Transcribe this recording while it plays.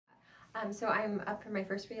So I'm up for my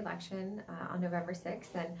first re-election on November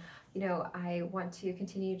 6th, and I want to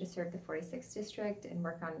continue to serve the 46th district and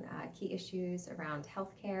work on key issues around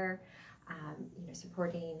healthcare,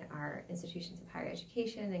 supporting our institutions of higher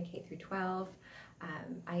education and K through 12.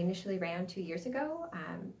 I initially ran 2 years ago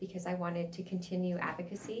because I wanted to continue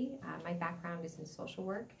advocacy. My background is in social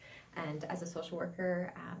work, and as a social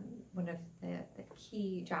worker, one of the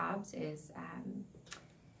key jobs is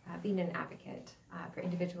being an advocate for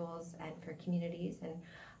individuals and for communities, and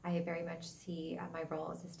I very much see my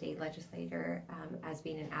role as a state legislator as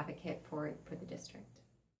being an advocate for the district.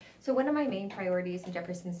 So one of my main priorities in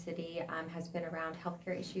Jefferson City has been around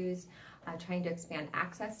healthcare issues, trying to expand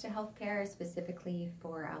access to healthcare, specifically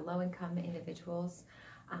for low-income individuals.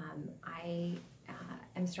 I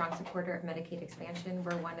am a strong supporter of Medicaid expansion.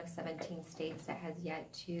 We're one of 17 states that has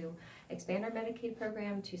yet to expand our Medicaid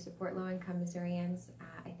program to support low-income Missourians.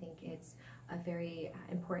 I think it's a very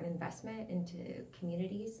important investment into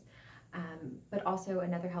communities. But also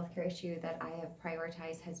another healthcare issue that I have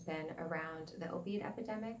prioritized has been around the opioid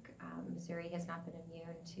epidemic. Missouri has not been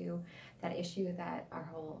immune to that issue that our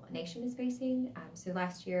whole nation is facing. So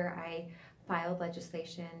last year I filed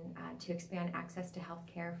legislation to expand access to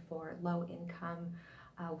healthcare for low-income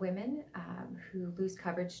women who lose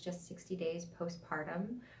coverage just 60 days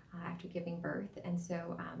postpartum after giving birth. And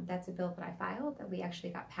so that's a bill that I filed that we actually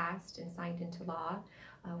got passed and signed into law,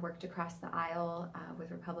 worked across the aisle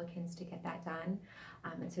with Republicans to get that done.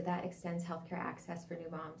 And so that extends healthcare access for new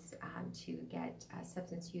moms to get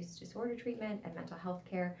substance use disorder treatment and mental health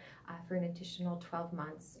care for an additional 12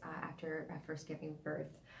 months after first giving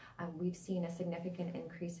birth. We've seen a significant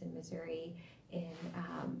increase in Missouri in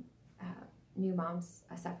new moms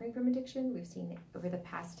suffering from addiction. We've seen over the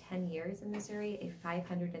past 10 years in Missouri a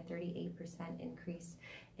 538% increase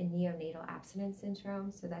in neonatal abstinence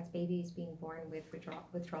syndrome. So that's babies being born with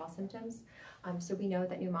withdrawal symptoms. So we know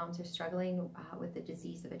that new moms are struggling with the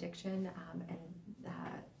disease of addiction, and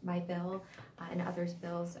my bill and others'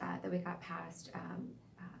 bills that we got passed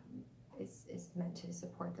is meant to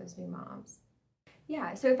support those new moms.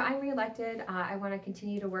 Yeah, so if I'm reelected, I want to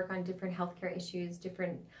continue to work on different healthcare issues,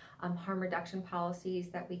 different harm reduction policies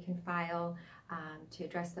that we can file to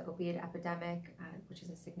address the opioid epidemic, which is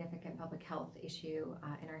a significant public health issue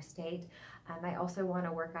in our state. I also want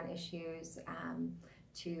to work on issues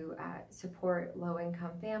to support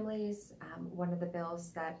low-income families. One of the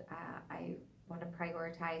bills that I want to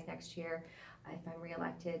prioritize next year, if I'm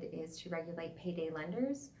reelected, is to regulate payday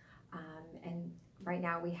lenders. And right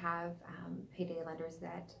now we have payday lenders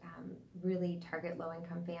that really target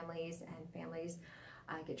low-income families, and families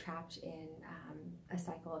get trapped in a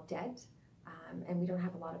cycle of debt. And we don't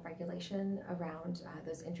have a lot of regulation around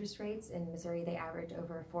those interest rates. In Missouri, they average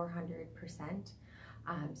over 400%.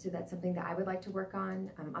 So that's something that I would like to work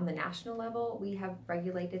on. On the national level, we have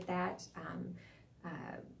regulated that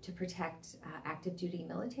to protect active duty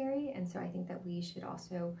military, and so I think that we should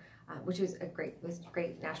also, which was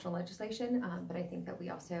great national legislation, but I think that we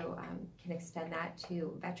also can extend that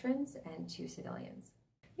to veterans and to civilians.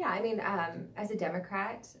 Yeah, I mean, as a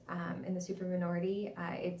Democrat in the superminority,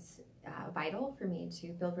 it's vital for me to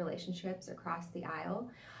build relationships across the aisle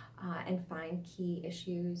and find key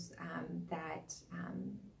issues that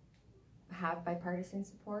have bipartisan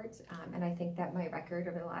support, and I think that my record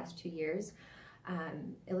over the last 2 years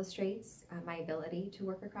illustrates my ability to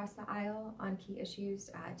work across the aisle on key issues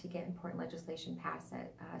to get important legislation passed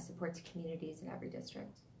that supports communities in every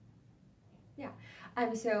district. Yeah,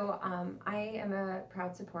 so I am a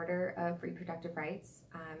proud supporter of reproductive rights.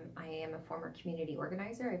 I am a former community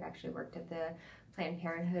organizer. I've actually worked at the Planned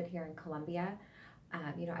Parenthood here in Columbia.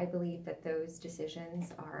 I believe that those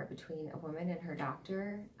decisions are between a woman and her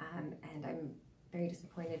doctor, and I'm very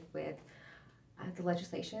disappointed with the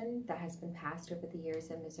legislation that has been passed over the years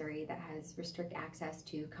in Missouri that has restricted access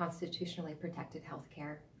to constitutionally protected health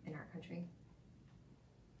care in our country.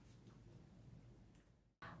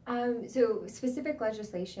 So specific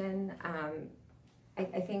legislation,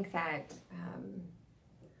 I think that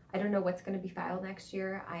I don't know what's going to be filed next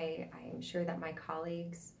year. I am sure that my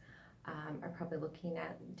colleagues are probably looking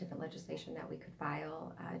at different legislation that we could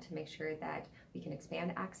file to make sure that we can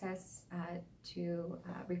expand access to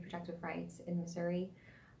reproductive rights in Missouri.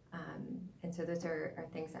 And so those are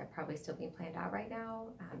things that are probably still being planned out right now.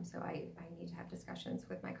 So I need to have discussions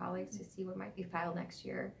with my colleagues to see what might be filed next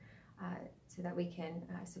year so that we can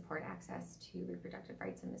support access to reproductive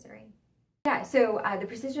rights in Missouri. Yeah, so the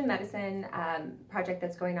precision medicine project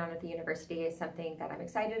that's going on at the university is something that I'm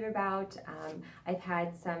excited about. I've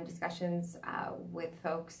had some discussions with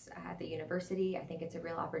folks at the university. I think it's a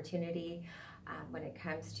real opportunity when it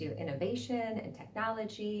comes to innovation and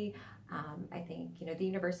technology I think, the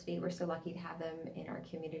university, we're so lucky to have them in our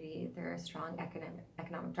community. They're a strong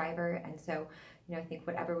economic driver. And so, I think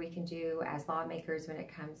whatever we can do as lawmakers when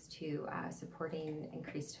it comes to supporting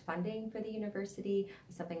increased funding for the university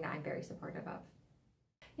is something that I'm very supportive of.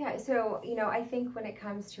 Yeah, so, I think when it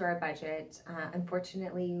comes to our budget,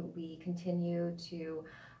 unfortunately, we continue to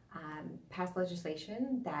pass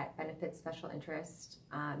legislation that benefits special interest,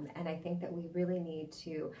 and I think that we really need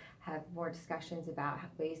to have more discussions about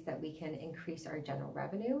ways that we can increase our general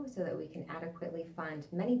revenue so that we can adequately fund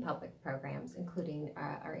many public programs, including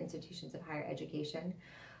our institutions of higher education.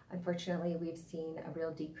 Unfortunately, we've seen a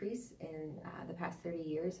real decrease in the past 30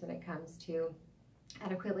 years when it comes to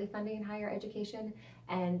adequately funding higher education,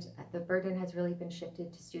 and the burden has really been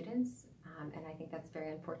shifted to students, and I think that's very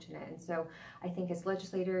unfortunate. And so I think as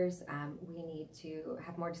legislators, we need to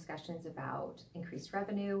have more discussions about increased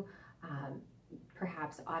revenue,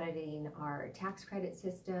 perhaps auditing our tax credit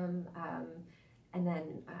system, and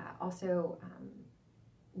then also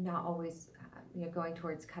not always going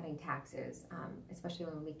towards cutting taxes, especially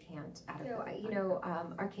when we can't adequately. So,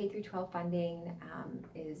 our K through 12 funding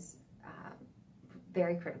is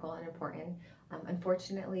very critical and important.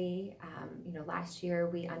 Unfortunately, last year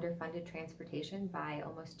we underfunded transportation by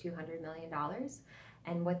almost $200 million.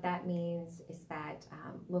 And what that means is that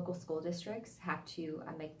local school districts have to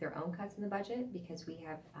make their own cuts in the budget because we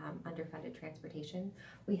have underfunded transportation.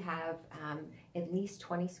 We have at least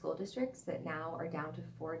 20 school districts that now are down to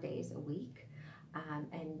 4 days a week.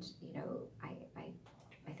 And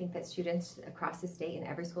I think that students across the state in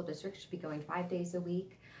every school district should be going 5 days a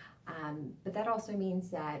week. But that also means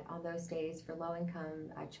that on those days for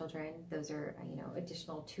low-income children, those are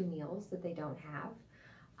additional 2 meals that they don't have,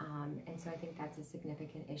 and so I think that's a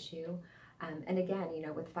significant issue. And again,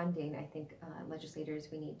 with funding, I think legislators,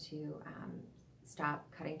 we need to stop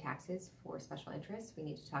cutting taxes for special interests. We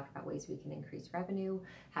need to talk about ways we can increase revenue,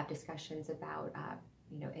 have discussions about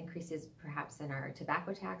increases perhaps in our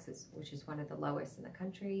tobacco taxes, which is one of the lowest in the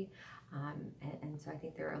country. And so I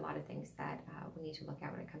think there are a lot of things that we need to look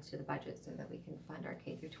at when it comes to the budget so that we can fund our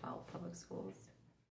K through 12 public schools.